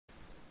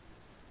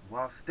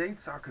While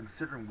states are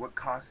considering what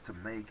costs to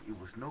make, it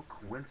was no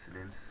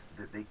coincidence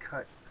that they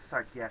cut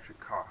psychiatric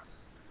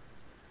costs.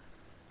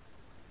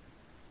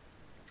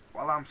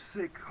 While I'm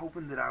sick,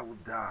 hoping that I will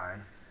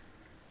die,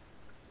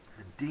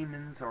 the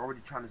demons are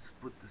already trying to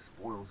split the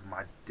spoils of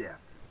my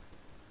death.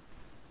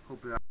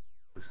 Hoping I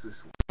miss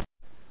this one.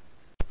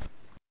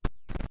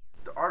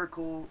 The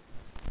article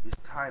is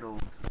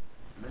titled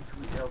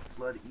Mentally Ill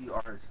Flood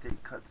ER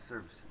State Cut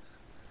Services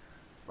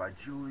by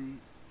Julie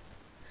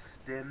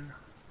Stenhuisen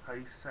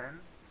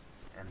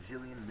and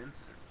Gillian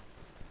Minson.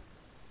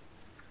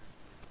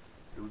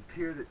 It would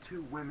appear that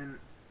two women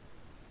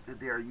that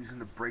they are using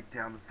to break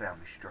down the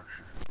family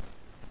structure.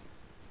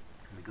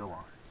 Let me go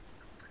on.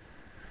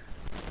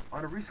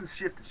 On a recent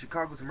shift at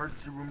Chicago's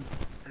emergency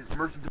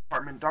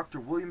department, Dr.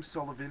 William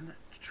Sullivan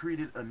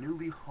treated a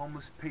newly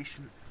homeless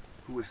patient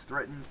who was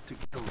threatened to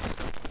kill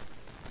himself.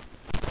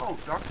 Oh,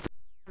 Dr.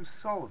 William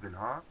Sullivan,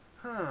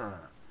 huh?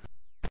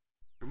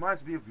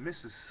 Reminds me of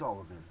Mrs.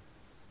 Sullivan.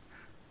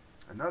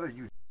 Another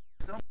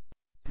eugenist.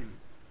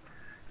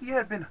 He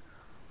had been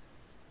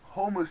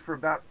homeless for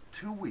about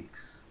 2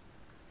 weeks.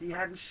 He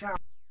hadn't showered.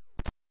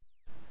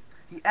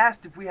 He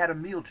asked if we had a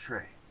meal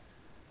tray.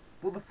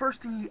 Well, the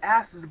first thing he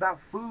asks is about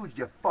food,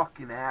 you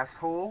fucking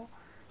asshole.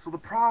 So the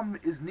problem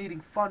is needing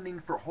funding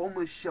for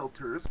homeless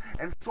shelters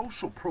and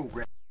social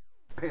programs.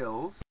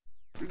 Pills.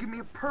 You give me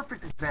a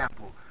perfect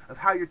example of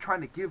how you're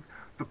trying to give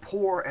the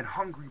poor and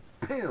hungry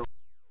pills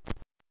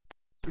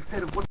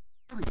instead of what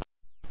they really need,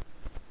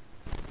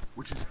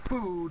 which is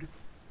food,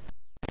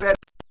 better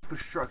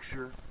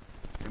infrastructure,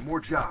 and more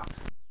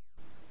jobs.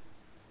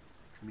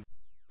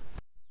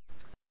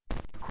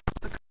 Across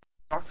the country,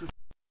 doctors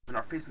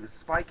are facing a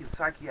spike in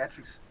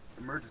psychiatric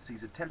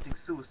emergencies, attempting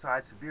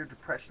suicide, severe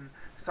depression,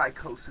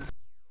 psychosis.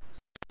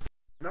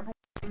 Number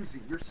one things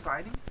that you're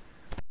citing: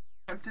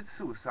 attempted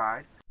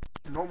suicide,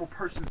 a normal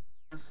person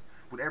does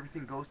when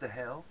everything goes to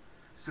hell;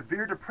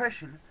 severe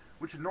depression,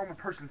 which a normal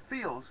person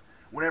feels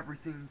when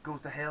everything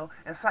goes to hell;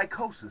 and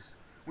psychosis,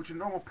 which a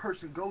normal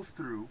person goes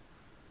through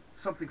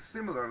something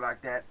similar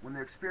like that when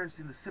they're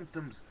experiencing the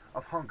symptoms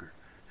of hunger.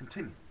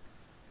 Continue.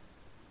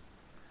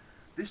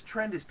 This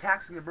trend is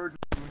taxing emergency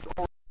rooms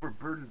all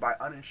overburdened by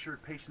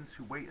uninsured patients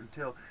who wait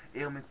until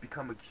ailments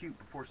become acute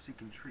before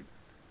seeking treatment.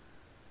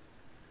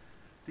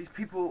 These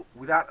people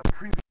without a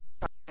previous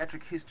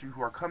psychiatric history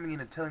who are coming in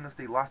and telling us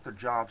they lost their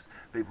jobs,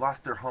 they've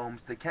lost their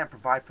homes, they can't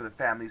provide for their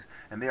families,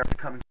 and they are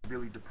becoming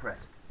really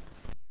depressed.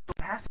 So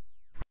it has to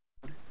be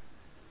food,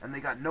 and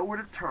they got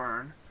nowhere to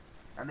turn,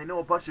 and they know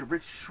a bunch of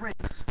rich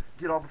shrinks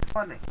get all the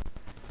funding.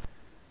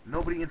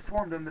 Nobody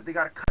informed them that they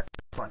got to cut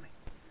funding.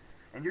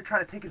 And you're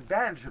trying to take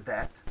advantage of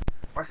that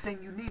by saying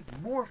you need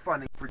more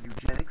funding for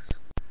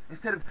eugenics,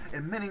 instead of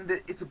admitting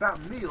that it's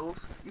about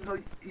meals, even though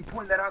he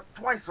pointed that out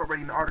twice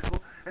already in the article,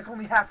 and it's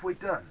only halfway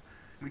done.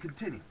 We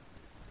continue.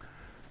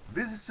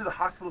 Visits to the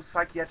hospital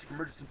psychiatric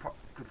emergency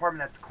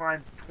department have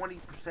declined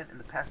 20% in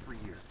the past 3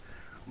 years.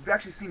 We've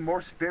actually seen more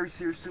very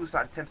serious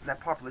suicide attempts in that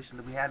population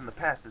than we had in the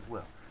past as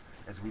well,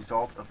 as a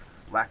result of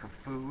lack of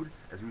food,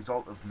 as a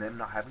result of them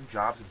not having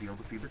jobs and being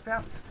able to feed their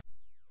families.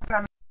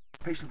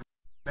 Patients with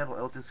mental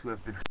illness who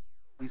have been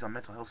hurt on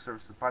mental health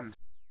services 5 months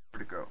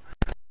to go.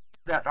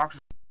 That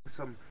doctors,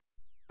 some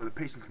of the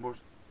patient's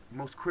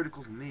most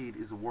critical need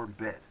is a warm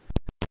bed.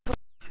 So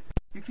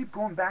you keep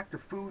going back to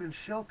food and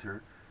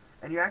shelter,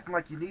 and you're acting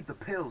like you need the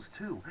pills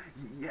too.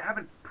 You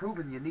haven't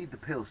proven you need the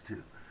pills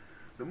too.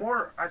 The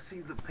more I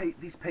see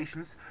these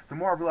patients, the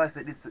more I realize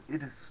that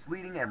it is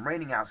sleeting and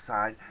raining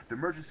outside. The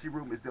emergency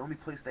room is the only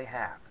place they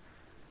have,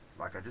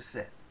 like I just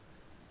said.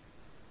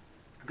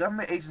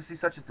 Government agencies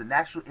such as the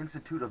National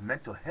Institute of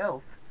Mental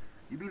Health,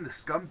 you mean the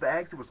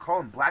scumbags that was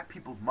calling black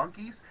people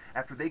monkeys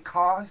after they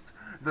caused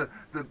the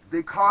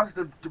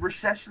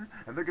recession,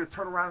 and they're going to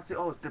turn around and say,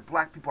 oh, the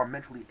black people are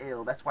mentally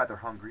ill, that's why they're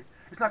hungry.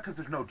 It's not because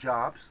there's no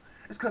jobs.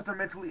 It's because they're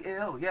mentally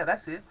ill. Yeah,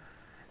 that's it.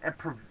 And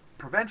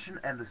Prevention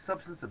and the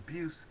Substance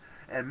Abuse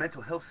and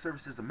Mental Health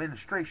Services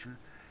Administration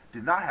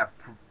did not have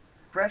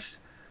fresh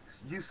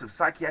use of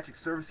psychiatric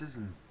services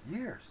in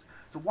years.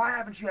 So why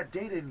haven't you had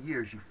data in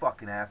years, you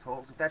fucking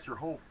assholes, if that's your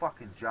whole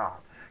fucking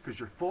job? Because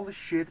you're full of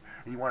shit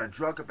and you want to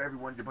drug up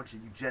everyone into a bunch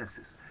of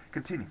eugenices.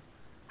 Continue.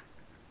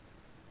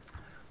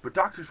 But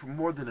doctors from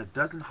more than a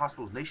dozen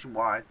hospitals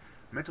nationwide,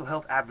 mental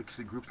health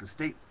advocacy groups, and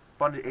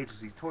state-funded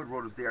agencies told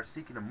Reuters they are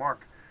seeking a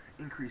marked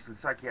increase in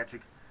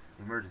psychiatric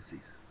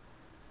emergencies.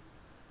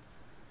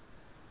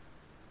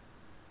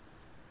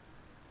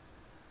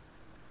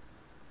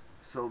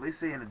 So they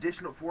say an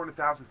additional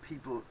 400,000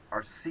 people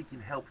are seeking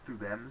help through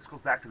them. This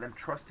goes back to them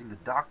trusting the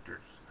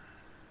doctors.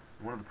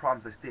 One of the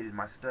problems I stated in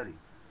my study.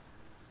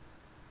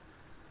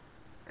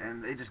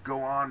 And they just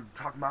go on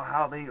talking about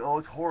how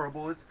it's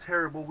horrible, it's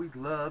terrible, we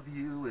love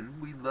you,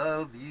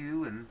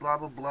 and blah,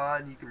 blah, blah,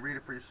 and you can read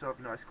it for yourself.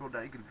 You know, I scroll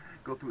down, you can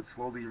go through it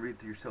slowly and read it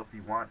to yourself if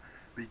you want,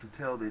 but you can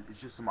tell that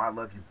it's just some I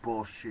love you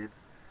bullshit,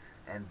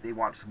 and they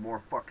want some more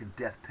fucking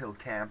death pill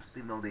camps,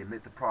 even though they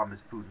admit the problem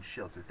is food and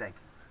shelter. Thank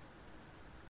you.